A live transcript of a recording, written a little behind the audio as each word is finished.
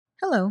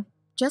Hello,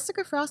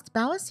 Jessica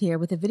Frost-Ballas here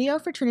with a video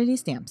for Trinity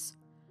Stamps.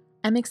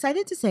 I'm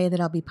excited to say that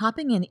I'll be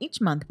popping in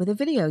each month with a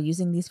video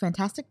using these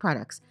fantastic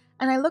products,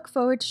 and I look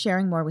forward to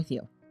sharing more with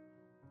you.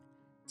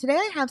 Today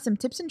I have some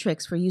tips and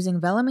tricks for using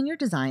vellum in your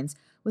designs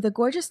with a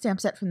gorgeous stamp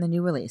set from the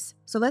new release,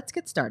 so let's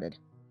get started.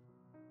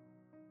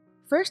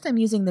 First, I'm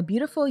using the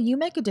beautiful You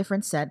Make a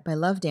Difference set by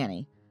Love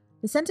Danny.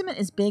 The sentiment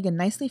is big and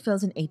nicely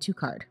fills an A2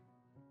 card.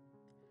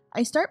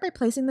 I start by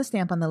placing the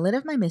stamp on the lid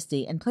of my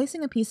MISTI and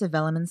placing a piece of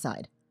vellum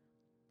inside.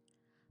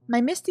 My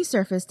MISTI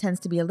surface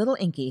tends to be a little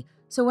inky,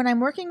 so when I'm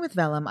working with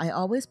vellum, I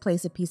always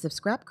place a piece of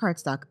scrap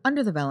cardstock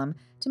under the vellum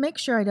to make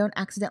sure I don't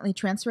accidentally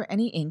transfer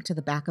any ink to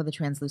the back of the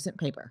translucent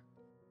paper.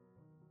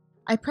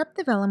 I prep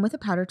the vellum with a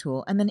powder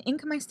tool and then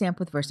ink my stamp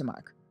with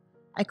Versamark.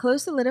 I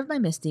close the lid of my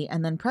MISTI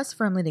and then press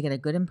firmly to get a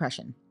good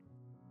impression.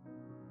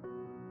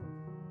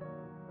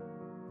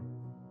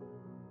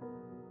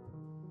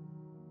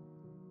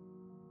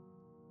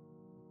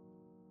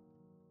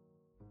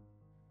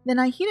 Then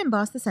I heat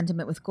emboss the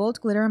sentiment with gold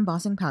glitter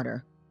embossing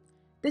powder.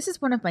 This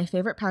is one of my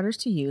favorite powders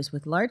to use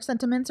with large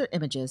sentiments or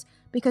images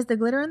because the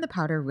glitter in the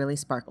powder really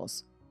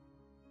sparkles.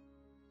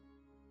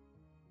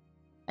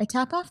 I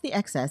tap off the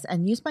excess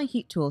and use my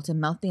heat tool to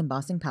melt the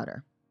embossing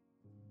powder.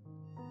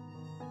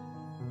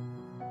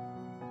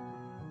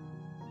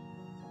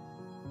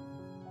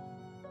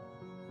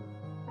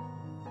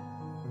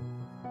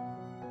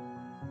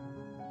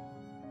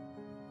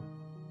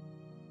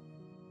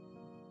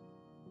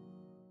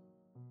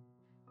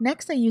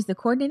 Next, I use the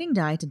coordinating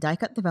die to die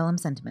cut the vellum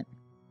sentiment.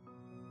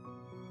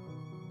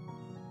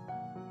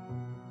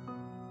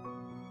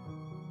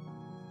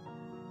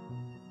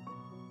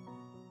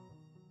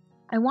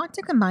 I want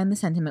to combine the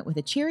sentiment with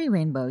a cheery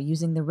rainbow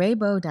using the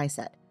Rainbow die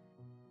set.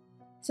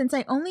 Since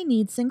I only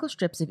need single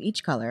strips of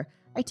each color,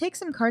 I take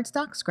some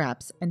cardstock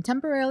scraps and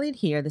temporarily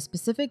adhere the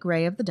specific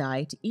ray of the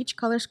die to each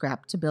color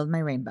scrap to build my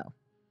rainbow.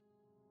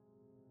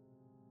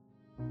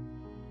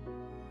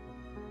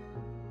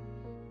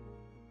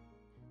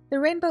 The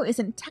rainbow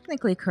isn't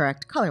technically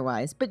correct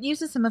color-wise, but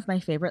uses some of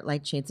my favorite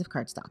light shades of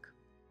cardstock.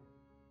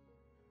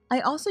 I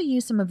also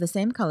use some of the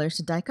same colors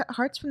to die cut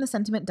hearts from the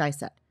sentiment die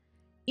set.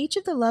 Each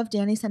of the Love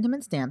Danny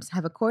sentiment stamps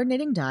have a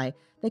coordinating die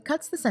that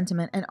cuts the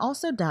sentiment and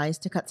also dies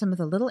to cut some of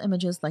the little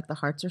images like the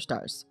hearts or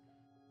stars.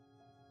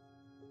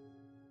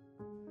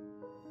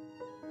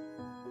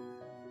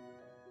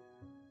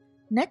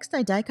 Next,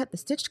 I die cut the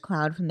stitched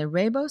cloud from the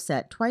Rainbow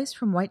set twice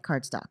from white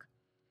cardstock.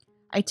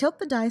 I tilt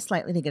the die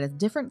slightly to get a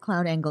different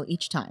cloud angle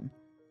each time.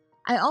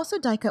 I also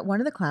die cut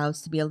one of the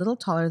clouds to be a little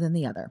taller than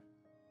the other.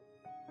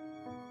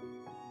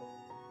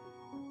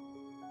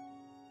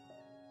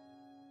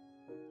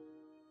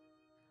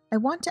 I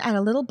want to add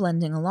a little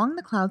blending along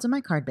the clouds on my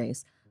card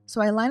base,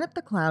 so I line up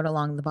the cloud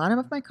along the bottom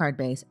of my card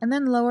base and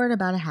then lower it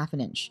about a half an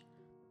inch.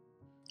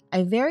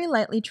 I very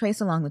lightly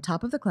trace along the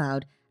top of the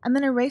cloud and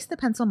then erase the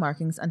pencil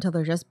markings until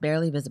they're just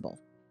barely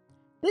visible.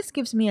 This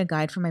gives me a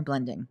guide for my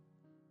blending.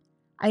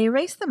 I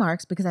erase the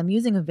marks because I'm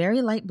using a very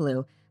light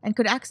blue and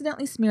could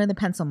accidentally smear the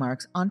pencil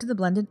marks onto the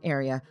blended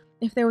area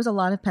if there was a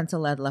lot of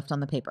pencil lead left on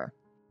the paper.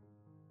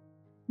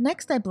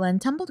 Next, I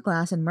blend Tumbled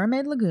Glass and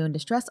Mermaid Lagoon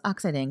Distress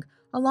Oxide ink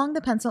along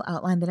the pencil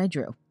outline that I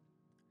drew.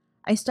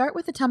 I start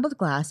with the Tumbled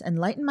Glass and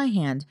lighten my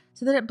hand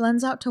so that it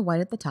blends out to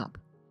white at the top.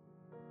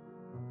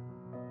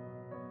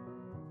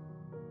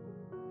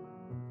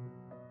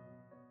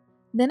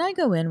 Then I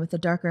go in with the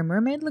darker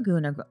Mermaid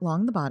Lagoon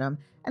along the bottom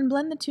and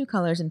blend the two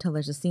colors until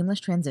there's a seamless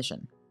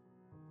transition.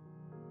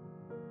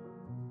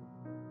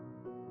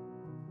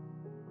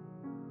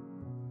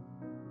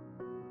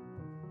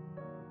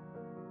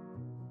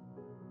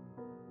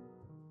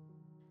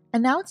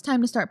 And now it's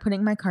time to start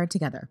putting my card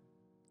together.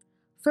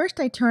 First,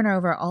 I turn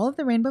over all of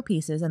the rainbow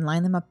pieces and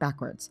line them up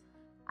backwards.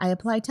 I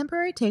apply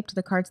temporary tape to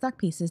the cardstock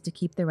pieces to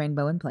keep the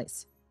rainbow in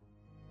place.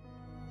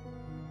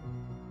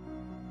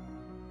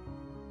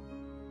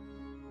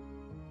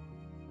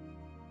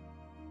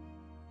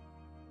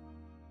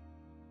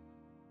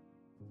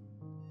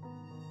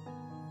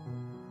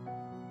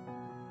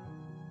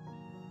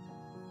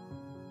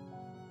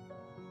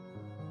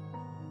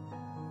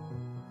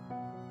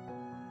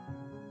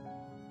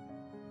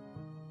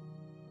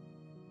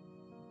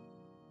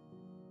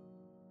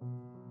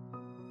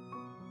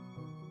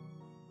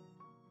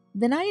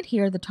 Then I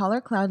adhere the taller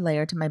cloud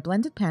layer to my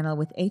blended panel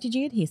with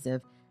A2G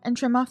adhesive and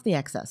trim off the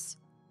excess.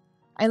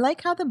 I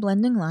like how the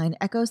blending line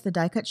echoes the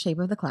die-cut shape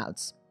of the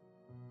clouds.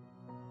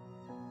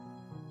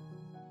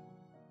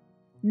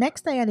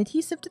 Next, I add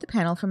adhesive to the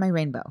panel for my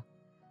rainbow.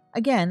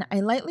 Again,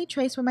 I lightly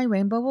trace where my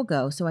rainbow will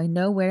go so I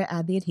know where to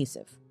add the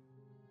adhesive.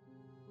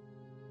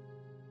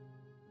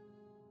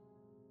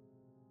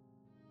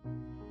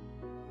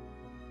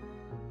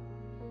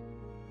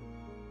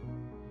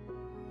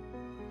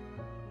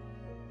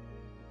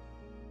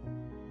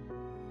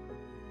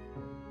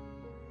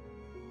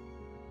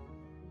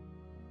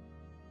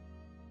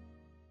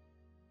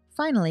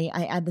 Finally,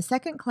 I add the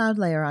second cloud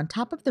layer on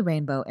top of the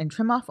rainbow and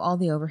trim off all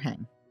the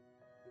overhang.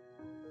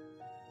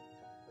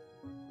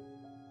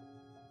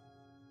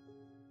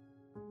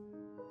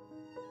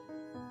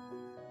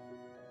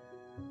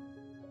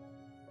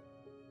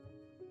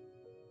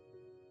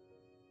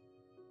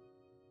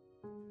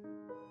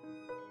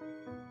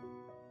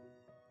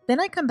 Then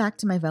I come back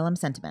to my vellum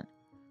sentiment.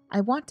 I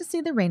want to see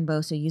the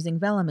rainbow, so using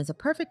vellum is a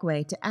perfect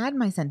way to add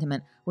my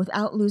sentiment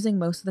without losing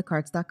most of the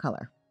cardstock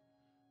color.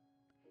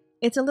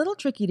 It's a little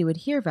tricky to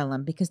adhere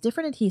vellum because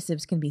different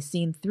adhesives can be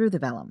seen through the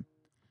vellum.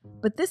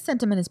 But this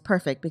sentiment is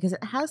perfect because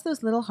it has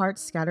those little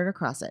hearts scattered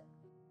across it.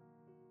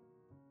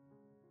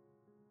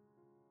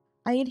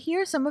 I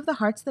adhere some of the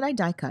hearts that I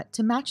die cut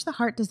to match the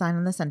heart design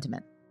on the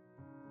sentiment.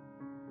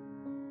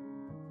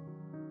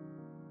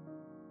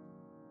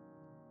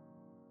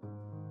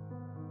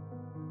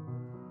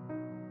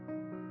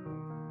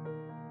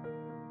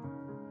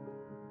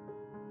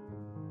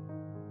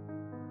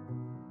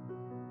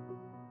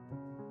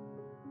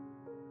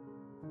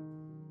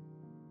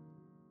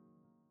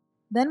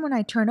 Then when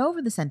I turn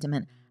over the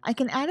sentiment, I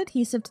can add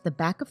adhesive to the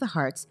back of the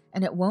hearts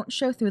and it won't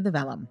show through the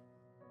vellum.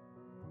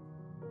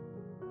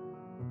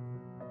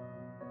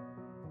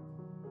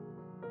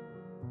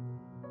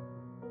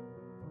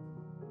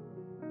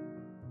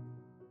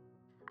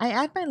 I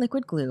add my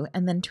liquid glue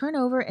and then turn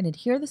over and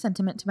adhere the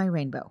sentiment to my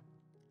rainbow.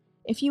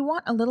 If you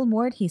want a little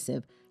more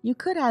adhesive, you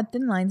could add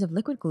thin lines of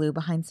liquid glue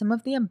behind some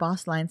of the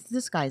embossed lines to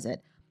disguise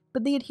it,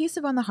 but the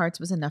adhesive on the hearts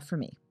was enough for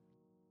me.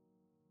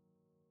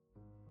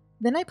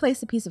 Then I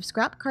place a piece of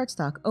scrap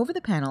cardstock over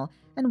the panel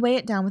and weigh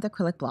it down with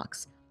acrylic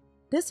blocks.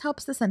 This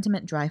helps the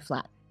sentiment dry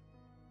flat.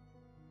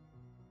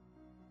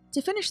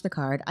 To finish the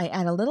card, I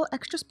add a little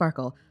extra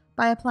sparkle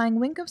by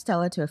applying Wink of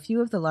Stella to a few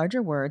of the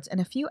larger words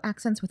and a few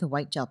accents with a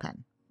white gel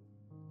pen.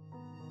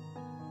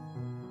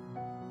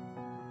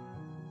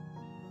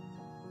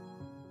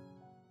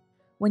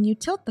 When you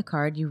tilt the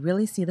card, you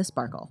really see the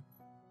sparkle.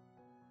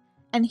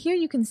 And here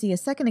you can see a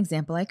second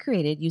example I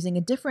created using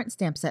a different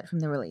stamp set from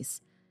the release.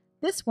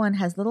 This one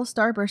has little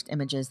starburst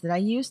images that I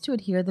used to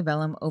adhere the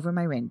vellum over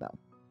my rainbow.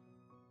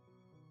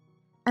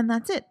 And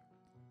that's it!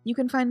 You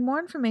can find more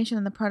information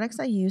on the products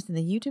I used in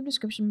the YouTube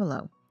description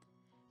below.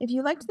 If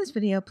you liked this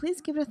video,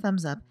 please give it a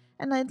thumbs up,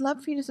 and I'd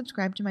love for you to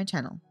subscribe to my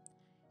channel.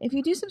 If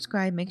you do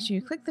subscribe, make sure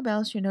you click the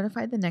bell so you're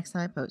notified the next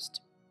time I post.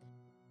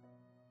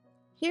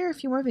 Here are a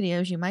few more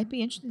videos you might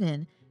be interested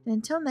in, and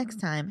until next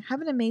time,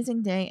 have an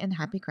amazing day and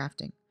happy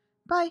crafting.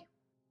 Bye!